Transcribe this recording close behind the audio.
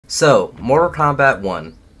So, Mortal Kombat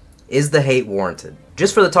 1. Is the hate warranted?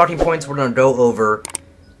 Just for the talking points, we're going to go over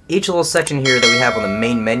each little section here that we have on the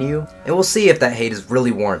main menu, and we'll see if that hate is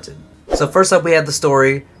really warranted. So first up we have the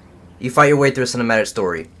story. You fight your way through a cinematic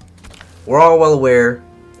story. We're all well aware,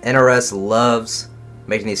 NRS loves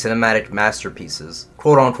making these cinematic masterpieces.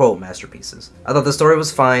 Quote-unquote masterpieces. I thought the story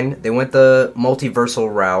was fine. They went the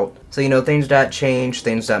multiversal route. So, you know, things got changed,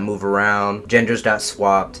 things got moved around, genders got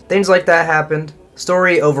swapped. Things like that happened.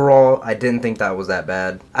 Story overall, I didn't think that was that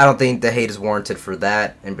bad. I don't think the hate is warranted for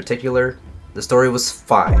that in particular. The story was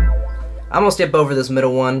fine. I'm gonna skip over this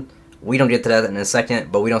middle one. We don't get to that in a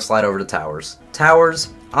second, but we don't slide over to Towers.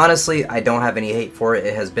 Towers, honestly, I don't have any hate for it.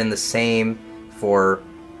 It has been the same for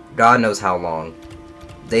God knows how long.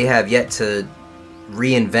 They have yet to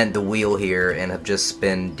reinvent the wheel here and have just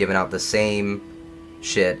been giving out the same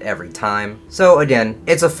shit every time. So again,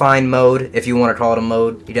 it's a fine mode if you want to call it a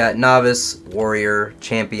mode. You got Novice, Warrior,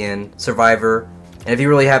 Champion, Survivor, and if you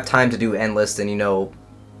really have time to do Endless, then you know,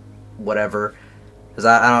 whatever. Because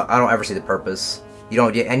I don't ever see the purpose. You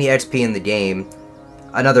don't get any XP in the game.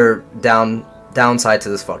 Another downside to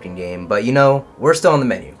this fucking game. But you know, we're still on the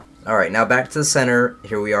menu. Alright, now back to the center.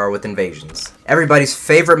 Here we are with Invasions. Everybody's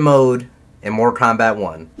favorite mode in Mortal Kombat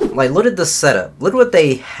 1. Like, look at the setup. Look at what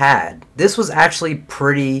they had. This was actually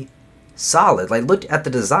pretty solid. Like, look at the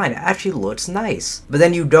design. It actually looks nice. But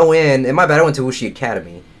then you go in, and my bad, I went to Wuxi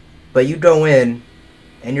Academy. But you go in,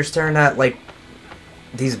 and you're staring at, like,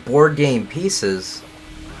 these board game pieces.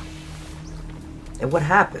 And what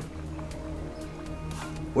happened?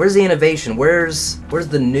 Where's the innovation? Where's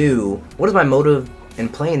the new? What is my motive in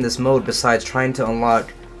playing this mode besides trying to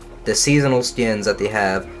unlock the seasonal skins that they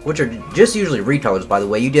have, which are just usually recolors, by the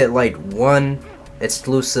way. You get like one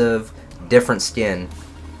exclusive different skin,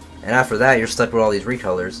 and after that you're stuck with all these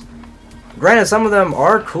recolors. Granted, some of them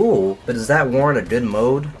are cool, but does that warrant a good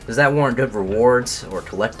mode? Does that warrant good rewards or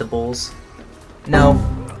collectibles? No.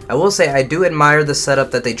 I will say I do admire the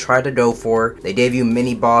setup that they tried to go for. They gave you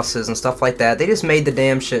mini bosses and stuff like that. They just made the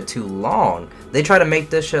damn shit too long. They try to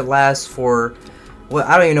make this shit last for, well,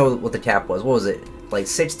 I don't even know what the cap was. What was it? Like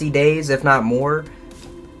 60 days, if not more.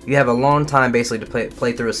 You have a long time basically to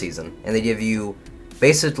play through a season, and they give you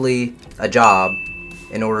basically a job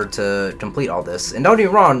in order to complete all this. And don't get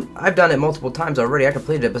me wrong, I've done it multiple times already. I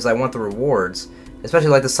completed it because I want the rewards, especially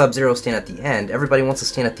like the Sub-Zero stand at the end. Everybody wants a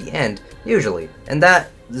stand at the end, usually, and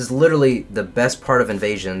that is literally the best part of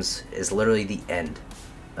Invasions. Is literally the end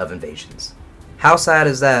of Invasions. How sad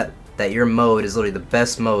is that your mode is literally the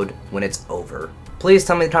best mode when it's over? Please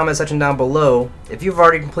tell me in the comment section down below if you've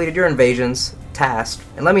already completed your Invasions task,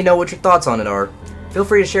 and let me know what your thoughts on it are. Feel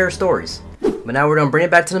free to share stories. But now we're going to bring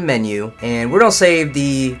it back to the menu, and we're going to save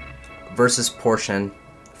the versus portion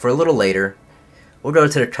for a little later. We'll go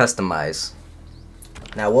to the customize.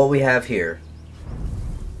 Now what we have here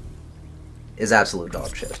is absolute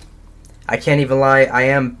dog shit. I can't even lie, I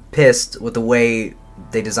am pissed with the way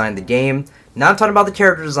they designed the game. Now I'm talking about the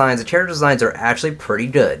character designs. The character designs are actually pretty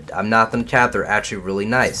good. I'm not gonna cap, they're actually really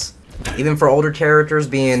nice. Even for older characters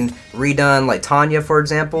being redone, like Tanya, for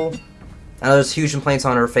example. I know there's huge complaints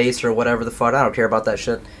on her face or whatever the fuck. I don't care about that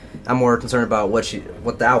shit. I'm more concerned about what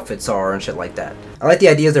the outfits are and shit like that. I like the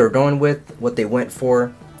ideas they were going with, what they went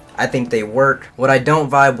for. I think they work. What I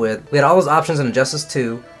don't vibe with, we had all those options in Injustice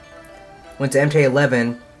 2. Went to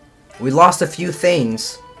MK11. We lost a few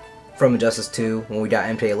things from Injustice 2 when we got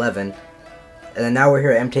MK11. And then now we're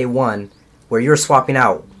here at MK1, where you're swapping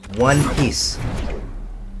out one piece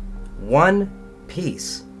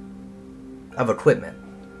of equipment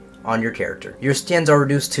on your character. Your skins are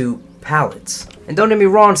reduced to pallets. And don't get me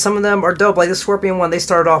wrong, some of them are dope. Like the Scorpion one, they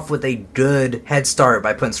started off with a good head start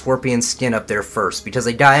by putting Scorpion's skin up there first, because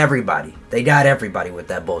they got everybody. They got everybody with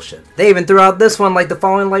that bullshit. They even threw out this one like the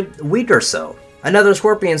following like week or so. Another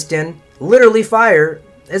Scorpion skin, literally fire.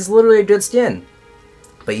 It's literally a good skin.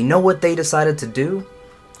 But you know what they decided to do?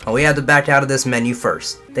 Oh, we had to back out of this menu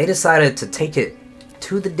first. They decided to take it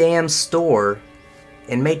to the damn store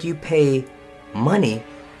and make you pay money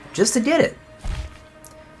just to get it.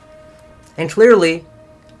 And clearly,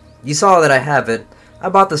 you saw that I have it. I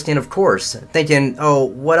bought the skin, of course, thinking, oh,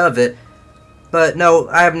 what of it? But no,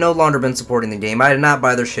 I have no longer been supporting the game. I did not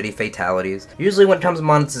buy their shitty fatalities. Usually when it comes to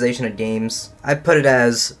monetization of games, I put it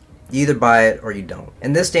as you either buy it or you don't.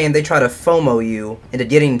 In this game, they try to FOMO you into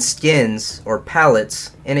getting skins or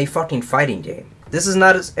pallets in a fucking fighting game. This is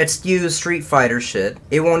not excuse Street Fighter shit.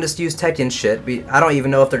 It won't excuse Tekken shit. I don't even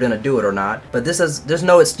know if they're gonna do it or not. But there's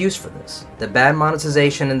no excuse for this. The bad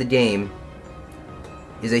monetization in the game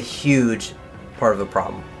is a huge part of the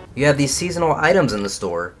problem. You have these seasonal items in the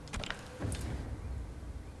store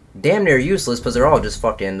damn near useless because they're all just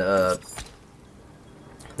fucking, they're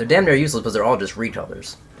damn near useless because they're all just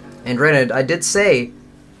recolors. And granted, I did say,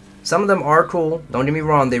 some of them are cool, don't get me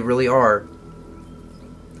wrong, they really are.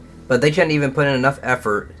 But they couldn't even put in enough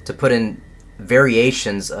effort to put in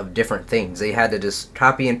variations of different things. They had to just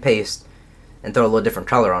copy and paste and throw a little different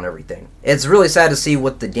color on everything. It's really sad to see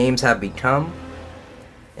what the games have become.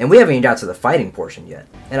 And we haven't even got to the fighting portion yet.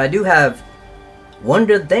 And I do have one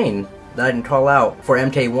good thing that I can call out for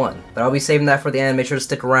MK1. But I'll be saving that for the end. Make sure to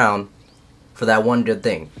stick around for that one good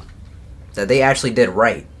thing that they actually did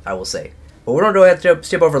right, I will say. But we're going to go ahead and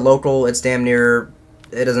skip over local. It's damn near,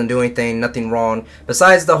 it doesn't do anything, nothing wrong.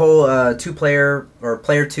 Besides the whole two-player or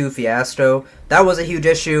player 2 fiasco, that was a huge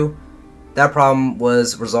issue. That problem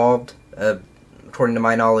was resolved, according to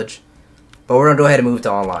my knowledge. But we're going to go ahead and move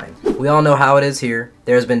to online. We all know how it is here.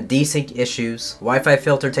 There's been desync issues, Wi-Fi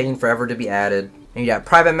filter taking forever to be added. And you got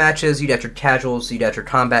private matches, you got your casuals, you got your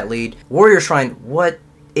combat lead. Warrior Shrine, what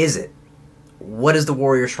is it? What is the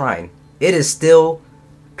Warrior Shrine? It is still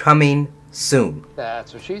coming soon.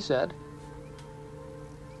 That's what she said.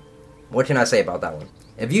 What can I say about that one?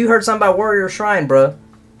 If you heard something about Warrior Shrine, bruh,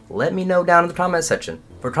 let me know down in the comment section.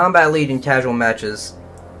 For combat lead and casual matches,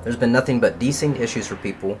 there's been nothing but desync issues for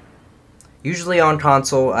people. Usually on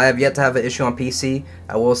console. I have yet to have an issue on PC.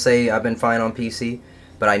 I will say I've been fine on PC,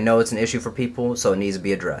 but I know it's an issue for people, so it needs to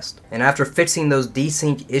be addressed. And after fixing those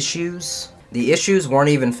desync issues, the issues weren't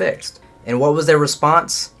even fixed. And what was their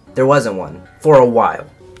response? There wasn't one for a while.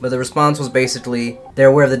 But the response was basically, they're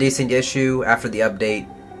aware of the desync issue after the update,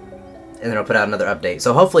 and then they'll put out another update.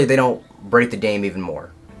 So hopefully they don't break the game even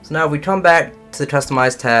more. So now if we come back to the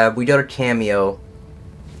Customize tab, we go to Cameo.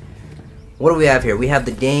 What do we have here? We have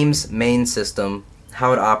the game's main system,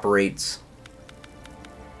 how it operates.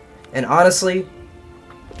 And honestly,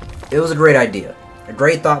 it was a great idea. A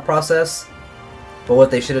great thought process. But what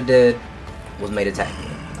they should have did was made a tag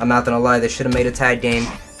game. I'm not gonna lie, they should have made a tag game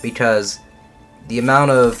because the amount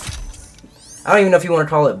of, I don't even know if you want to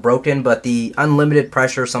call it broken, but the unlimited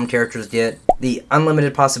pressure some characters get, the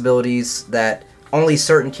unlimited possibilities that only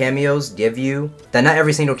certain cameos give you, that not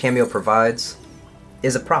every single cameo provides,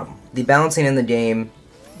 is a problem. The balancing in the game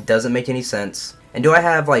doesn't make any sense. And do I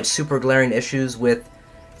have like super glaring issues with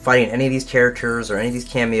fighting any of these characters or any of these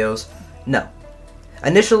cameos? No.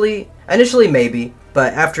 Initially maybe,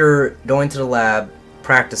 but after going to the lab,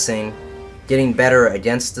 practicing, getting better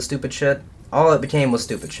against the stupid shit, all it became was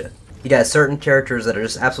stupid shit. You got certain characters that are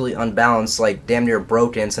just absolutely unbalanced, like damn near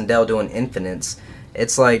broken, Sindel doing infinites.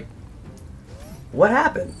 It's like, what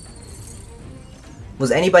happened?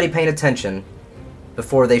 Was anybody paying attention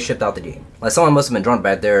before they shipped out the game? Like someone must have been drunk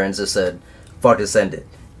back there and just said, fuck it, send it.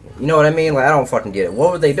 You know what I mean? Like I don't fucking get it.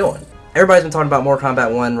 What were they doing? Everybody's been talking about Mortal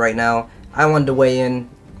Kombat 1 right now. I wanted to weigh in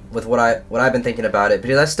with what I've been thinking about it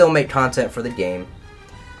because I still make content for the game.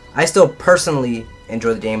 I still personally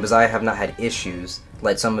enjoy the game because I have not had issues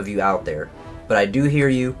like some of you out there. But I do hear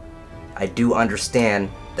you. I do understand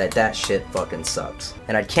that shit fucking sucks.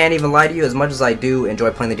 And I can't even lie to you, as much as I do enjoy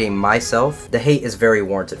playing the game myself, the hate is very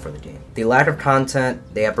warranted for the game. The lack of content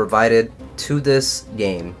they have provided to this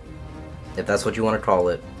game, if that's what you want to call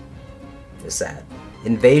it, is sad.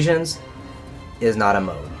 Invasions is not a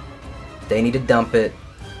mode. They need to dump it,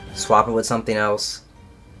 swap it with something else.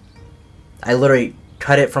 I literally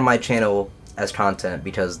cut it from my channel as content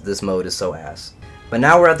because this mode is so ass. But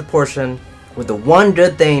now we're at the portion with the one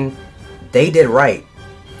good thing they did right.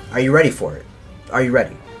 Are you ready for it? Are you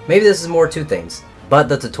ready? Maybe this is more two things, but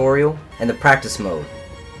the tutorial and the practice mode.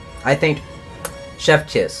 I think chef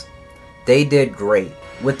kiss. They did great.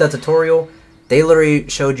 With the tutorial, they literally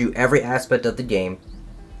showed you every aspect of the game.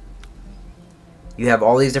 You have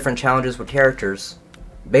all these different challenges with characters,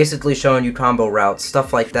 basically showing you combo routes,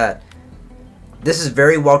 stuff like that. This is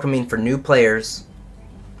very welcoming for new players.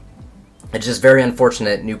 It's just very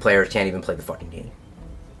unfortunate new players can't even play the fucking game.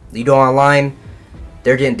 You go online,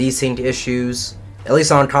 they're getting desync issues. At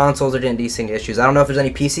least on consoles, they're getting desync issues. I don't know if there's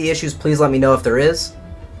any PC issues. Please let me know if there is.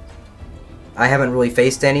 I haven't really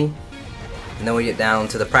faced any. And then we get down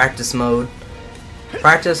to the practice mode.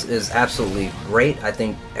 Practice is absolutely great. I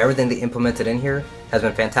think everything they implemented in here has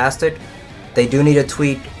been fantastic. They do need to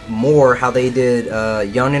tweak more how they did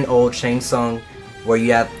Young and Old Shang Tsung, where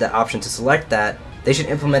you have the option to select that. They should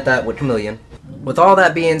implement that with Chameleon. With all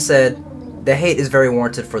that being said, the hate is very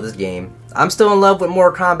warranted for this game. I'm still in love with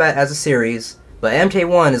Mortal Kombat as a series, but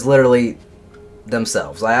MK1 is literally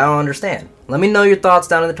themselves. I don't understand. Let me know your thoughts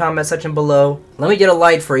down in the comment section below. Let me get a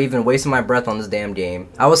like for even wasting my breath on this damn game.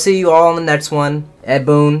 I will see you all in the next one. Ed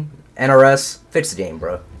Boon, NRS, fix the game,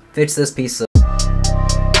 bro. Fix this piece of